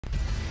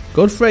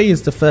Godfrey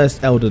is the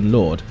first Elden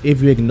Lord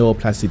if you ignore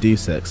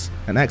Placidusix,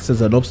 and acts as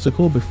an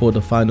obstacle before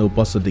the final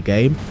boss of the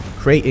game,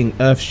 creating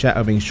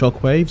earth-shattering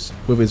shockwaves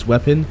with his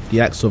weapon,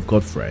 the Axe of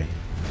Godfrey.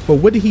 But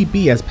would he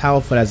be as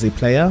powerful as a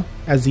player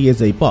as he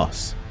is a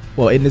boss?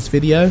 Well, in this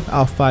video,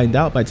 I'll find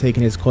out by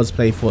taking his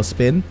cosplay for a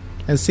spin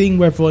and seeing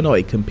whether or not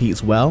it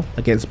competes well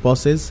against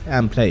bosses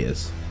and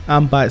players.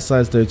 I'm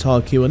Bitesized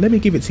Otaku, and let me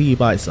give it to you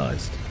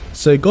bite-sized.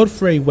 So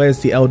Godfrey wears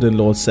the Elden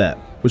Lord set,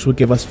 which will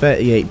give us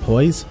 38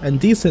 poise and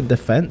decent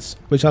defense,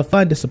 which I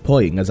find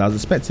disappointing as I was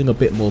expecting a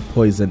bit more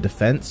poise and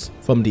defense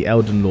from the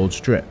Elden Lord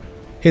strip.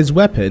 His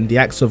weapon, the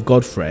Axe of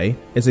Godfrey,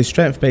 is a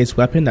strength based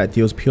weapon that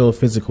deals pure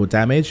physical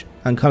damage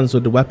and comes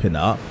with the weapon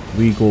art,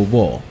 Regal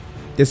Roar.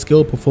 This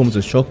skill performs a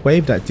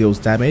shockwave that deals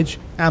damage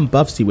and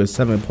buffs you with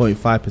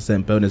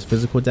 7.5% bonus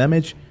physical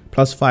damage,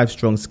 plus 5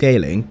 strong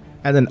scaling,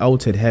 and an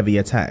altered heavy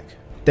attack.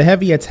 The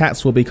heavy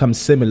attacks will become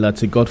similar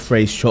to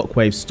Godfrey's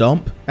shockwave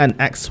stomp and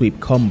axe sweep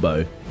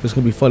combo, which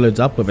can be followed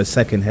up with a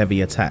second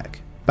heavy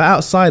attack. But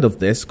outside of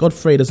this,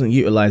 Godfrey doesn't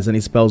utilize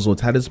any spells or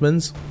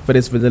talismans for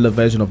this vanilla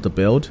version of the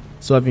build,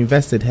 so I've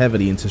invested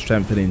heavily into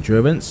strength and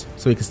endurance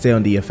so he can stay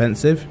on the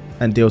offensive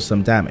and deal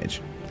some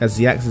damage, as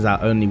the axe is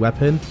our only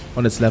weapon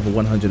on its level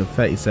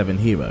 137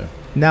 hero.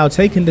 Now,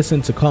 taking this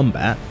into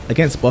combat,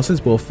 against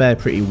bosses will fare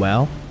pretty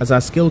well, as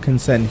our skill can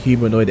send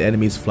humanoid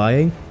enemies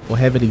flying or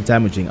heavily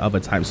damaging other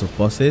types of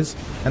bosses,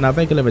 and our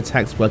regular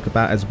attacks work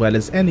about as well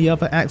as any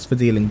other axe for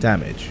dealing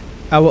damage.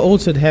 Our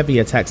altered heavy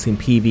attacks in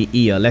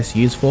PvE are less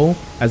useful,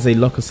 as they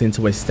lock us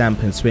into a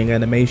stamp and swing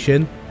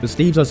animation, which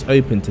leaves us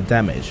open to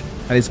damage,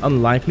 and is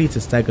unlikely to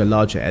stagger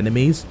larger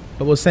enemies,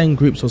 but will send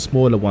groups of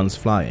smaller ones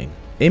flying.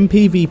 In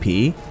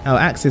PvP, our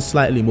axe is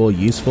slightly more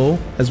useful,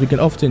 as we can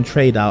often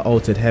trade our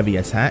altered heavy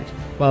attack,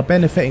 while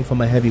benefiting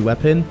from a heavy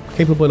weapon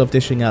capable of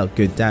dishing out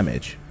good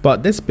damage.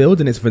 But this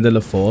build in its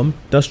vanilla form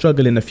does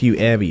struggle in a few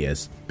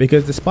areas,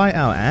 because despite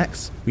our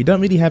axe, we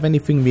don't really have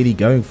anything really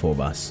going for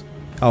us.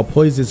 Our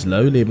poise is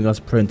low, leaving us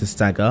prone to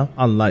stagger,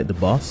 unlike the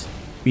boss.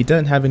 We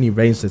don't have any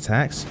ranged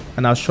attacks,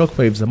 and our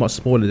shockwaves are much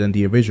smaller than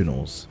the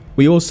originals.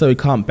 We also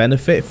can't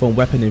benefit from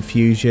weapon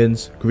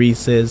infusions,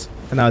 greases,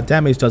 and our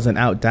damage doesn't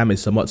out-damage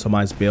some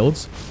optimized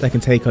builds that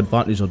can take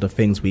advantage of the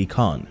things we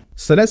can't.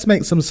 So let's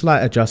make some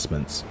slight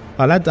adjustments.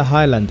 I'll add the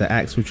Highlander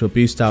axe, which will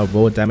boost our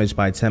raw damage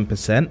by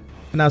 10%,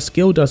 and our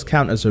skill does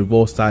count as a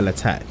raw style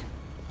attack.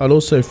 I'll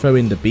also throw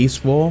in the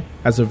Beast Roar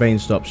as a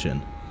ranged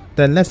option.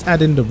 Then let's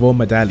add in the Raw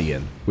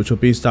Medallion, which will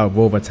boost our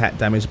raw attack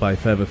damage by a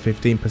further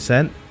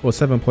 15% or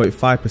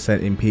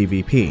 7.5% in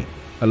PvP,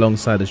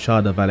 alongside the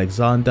Shard of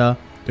Alexander,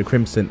 the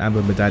Crimson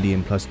Amber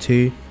Medallion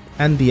 +2,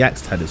 and the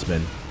Axe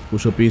Talisman,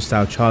 which will boost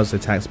our charged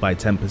attacks by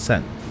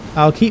 10%.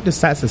 I'll keep the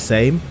stats the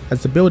same,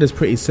 as the build is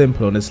pretty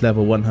simple on this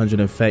level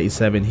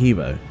 137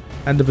 hero,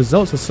 and the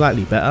results are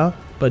slightly better,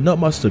 but not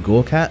much to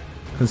gawk at,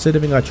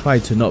 considering I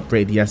tried to not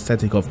break the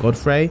aesthetic of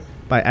Godfrey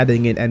by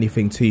adding in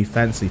anything too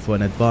fancy for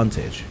an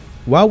advantage.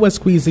 While we're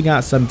squeezing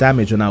out some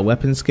damage on our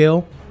weapon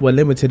skill, we're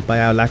limited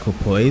by our lack of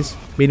poise,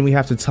 meaning we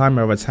have to time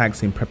our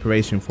attacks in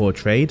preparation for a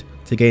trade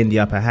to gain the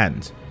upper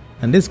hand.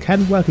 And this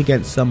can work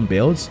against some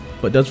builds,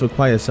 but does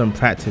require some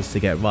practice to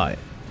get right.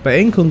 But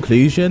in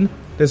conclusion,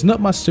 there's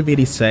not much to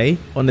really say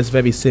on this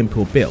very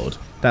simple build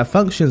that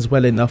functions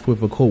well enough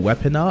with a cool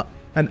weapon art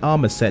and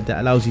armor set that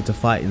allows you to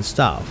fight in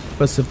style,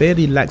 but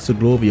severely lacks the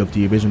glory of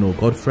the original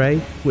Godfrey,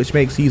 which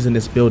makes using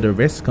this build a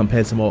risk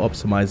compared to more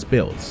optimized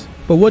builds.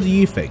 But what do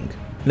you think?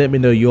 Let me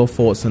know your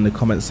thoughts in the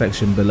comment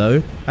section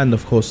below, and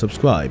of course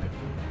subscribe.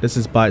 This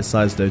is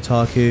Bitesized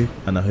Otaku,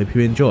 and I hope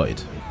you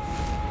enjoyed.